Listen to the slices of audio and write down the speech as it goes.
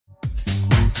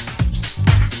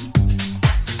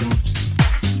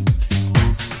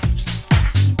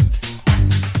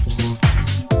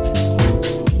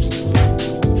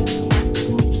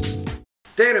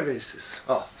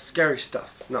scary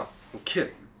stuff. No, I'm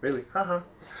kidding. Really? Haha.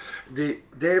 The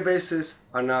databases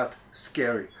are not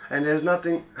scary, and there's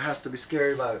nothing has to be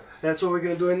scary about it. That's what we're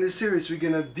going to do in this series. We're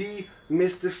going to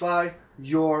demystify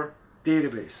your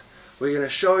database. We're going to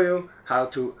show you how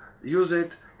to use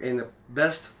it in the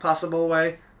best possible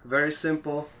way. Very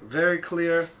simple, very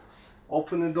clear.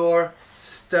 Open the door,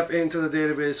 step into the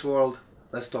database world.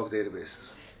 Let's talk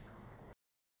databases.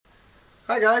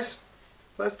 Hi guys,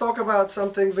 let's talk about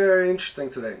something very interesting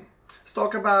today. Let's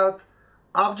talk about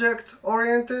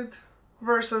object-oriented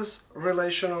versus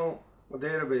relational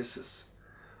databases.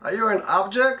 Are you an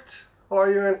object or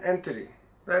are you an entity?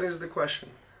 That is the question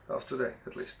of today,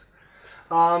 at least.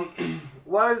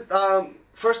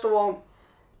 First of all,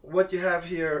 what you have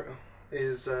here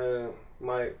is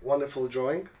my wonderful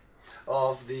drawing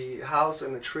of the house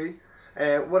and the tree,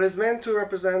 and what is meant to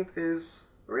represent is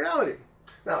reality.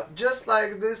 Now, just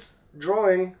like this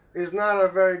drawing is not a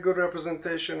very good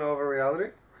representation of a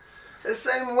reality, the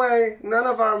same way none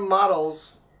of our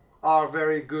models are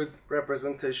very good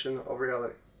representation of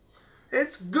reality.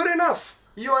 It's good enough.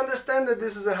 You understand that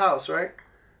this is a house, right?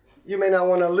 You may not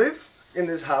want to live in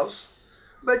this house,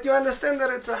 but you understand that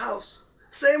it's a house.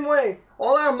 Same way,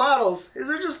 all our models, these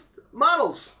are just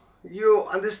models. You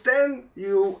understand,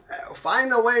 you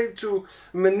find a way to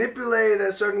manipulate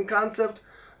a certain concept,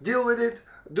 deal with it,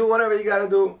 do whatever you gotta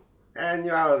do, and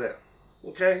you're out of there.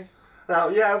 Okay? Now,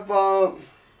 you have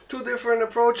two different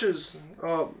approaches,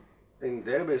 in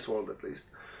database world at least.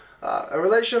 A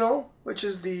relational, which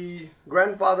is the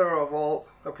grandfather of all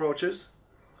approaches.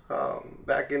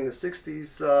 Back in the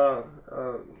 60s,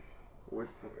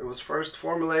 it was first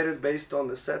formulated based on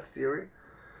the set theory,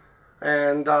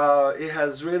 and it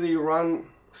has really run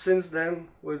since then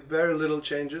with very little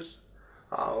changes.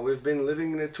 We've been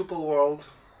living in a tuple world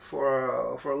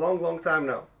for a long time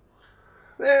now.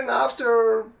 Then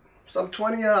after some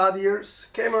 20 odd years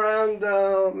came around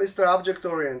Mr. Object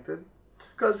Oriented,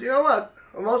 because you know what,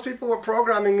 most people were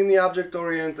programming in the object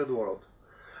oriented world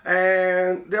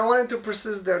and they wanted to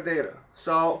persist their data.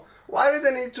 So why did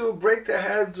they need to break their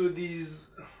heads with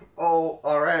these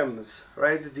ORMs,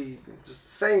 right? Just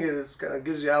saying it is kind of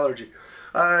gives you allergy.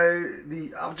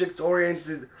 The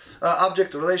object-oriented,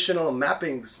 object relational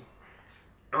mappings.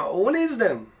 Who needs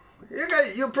them?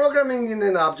 You're programming in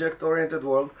an object-oriented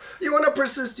world. You want to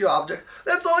persist your object.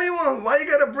 That's all you want. Why you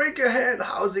gotta break your head?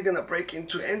 How is it gonna break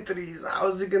into entities? How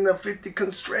is it gonna fit the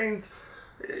constraints?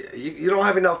 You don't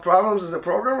have enough problems as a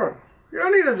programmer. You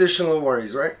don't need additional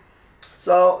worries, right?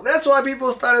 So that's why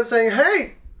people started saying,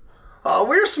 hey,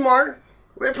 we're smart,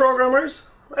 we're programmers,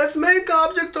 let's make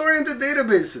object-oriented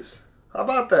databases. How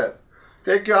about that?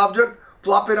 Take your object,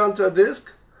 plop it onto a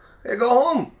disk, and go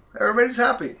home. Everybody's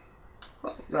happy.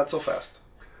 Well, not so fast.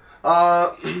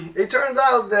 It turns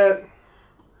out that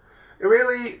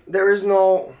there is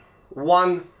no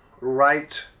one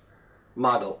right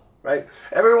model, right?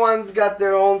 Everyone's got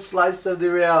their own slice of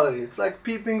the reality. It's like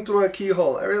peeping through a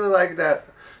keyhole. I really like that.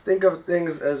 Think of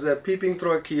things as peeping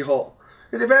through a keyhole.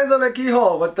 It depends on the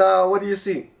keyhole, but what do you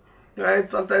see? Right?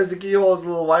 Sometimes the keyhole is a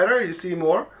little wider, you see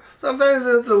more. Sometimes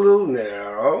it's a little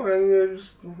narrow, and you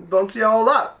just don't see a whole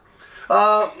lot.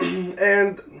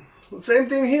 And same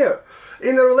thing here.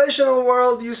 In the relational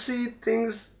world, you see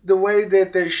things the way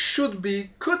that they should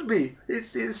be, could be.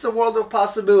 It's a world of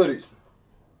possibilities.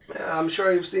 I'm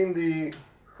sure you've seen the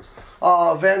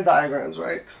Venn diagrams,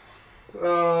 right?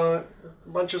 A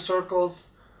bunch of circles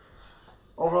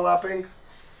overlapping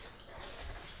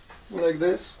like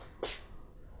this.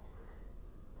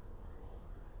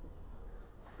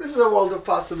 This is a world of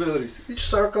possibilities. Each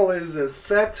circle is a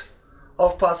set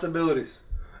of possibilities.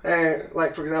 And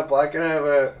like, for example, I can have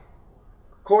a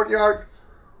courtyard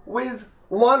with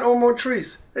one or more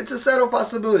trees. It's a set of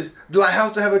possibilities. Do I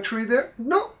have to have a tree there?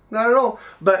 No, not at all.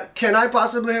 But can I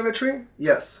possibly have a tree?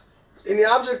 Yes. In the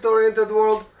object-oriented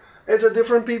world, it's a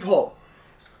different peephole.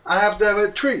 I have to have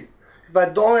a tree. If I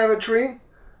don't have a tree,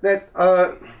 then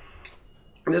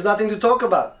there's nothing to talk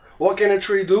about. What can a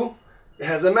tree do? It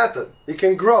has a method. It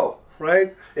can grow,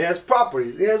 right? It has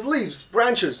properties. It has leaves,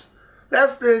 branches.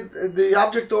 That's the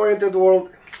object-oriented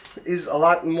world is a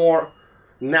lot more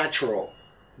natural,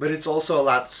 but it's also a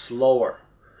lot slower,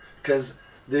 because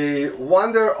the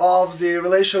wonder of the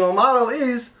relational model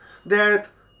is that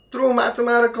through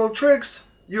mathematical tricks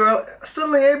you're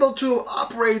suddenly able to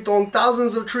operate on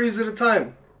thousands of trees at a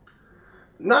time.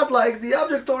 Not like the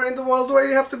object-oriented world where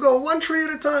you have to go one tree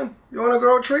at a time. You want to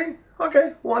grow a tree?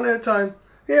 Okay, one at a time.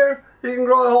 Here, you can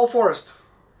grow the whole forest.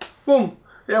 Boom,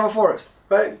 you have a forest,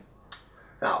 right?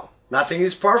 Now, nothing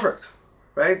is perfect,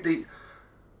 right? The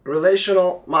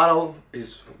relational model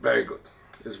is very good.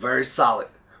 It's very solid.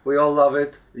 we all love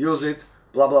it, use it,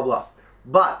 blah blah blah.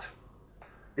 But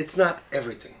it's not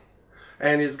everything,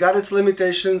 and it's got its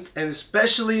limitations, and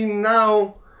especially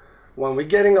now when we're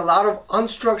getting a lot of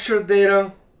unstructured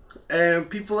data and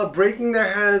people are breaking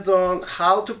their heads on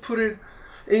how to put it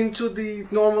into the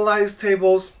normalized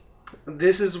tables.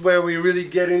 This is where we really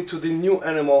get into the new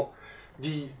animal,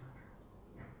 the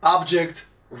object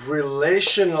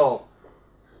relational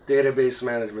database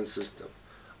management system,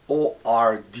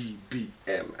 ORDBMS.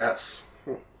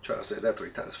 Try to say that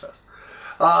 3 times fast.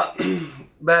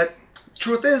 But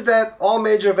truth is that all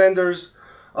major vendors,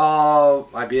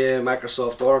 IBM,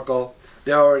 Microsoft, Oracle,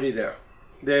 they're already there.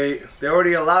 They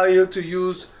already allow you to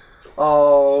use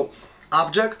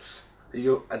objects.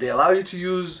 They allow you to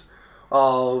use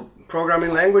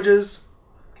programming languages,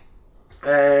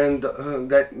 and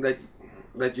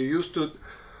that you use to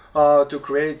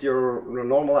create your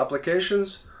normal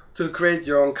applications, to create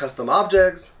your own custom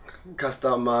objects,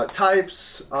 custom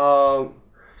types,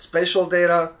 spatial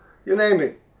data, you name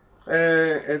it.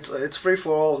 It's free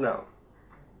for all now,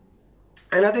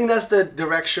 and I think that's the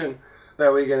direction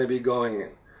that we're going to be going in,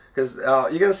 because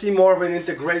you're going to see more of an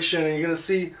integration, and you're going to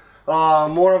see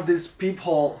more of this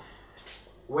peephole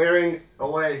wearing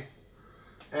away,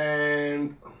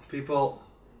 and people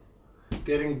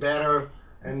getting better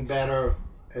and better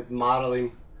at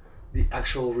modeling the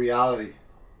actual reality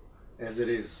as it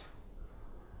is.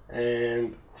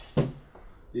 And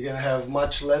you're going to have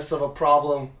much less of a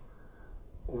problem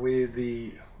with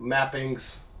the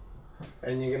mappings,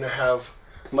 and you're going to have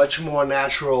much more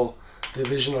natural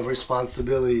division of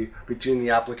responsibility between the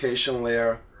application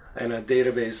layer and a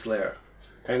database layer.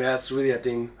 And that's really, I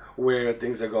think, where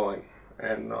things are going.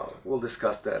 And we'll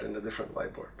discuss that in a different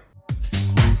whiteboard.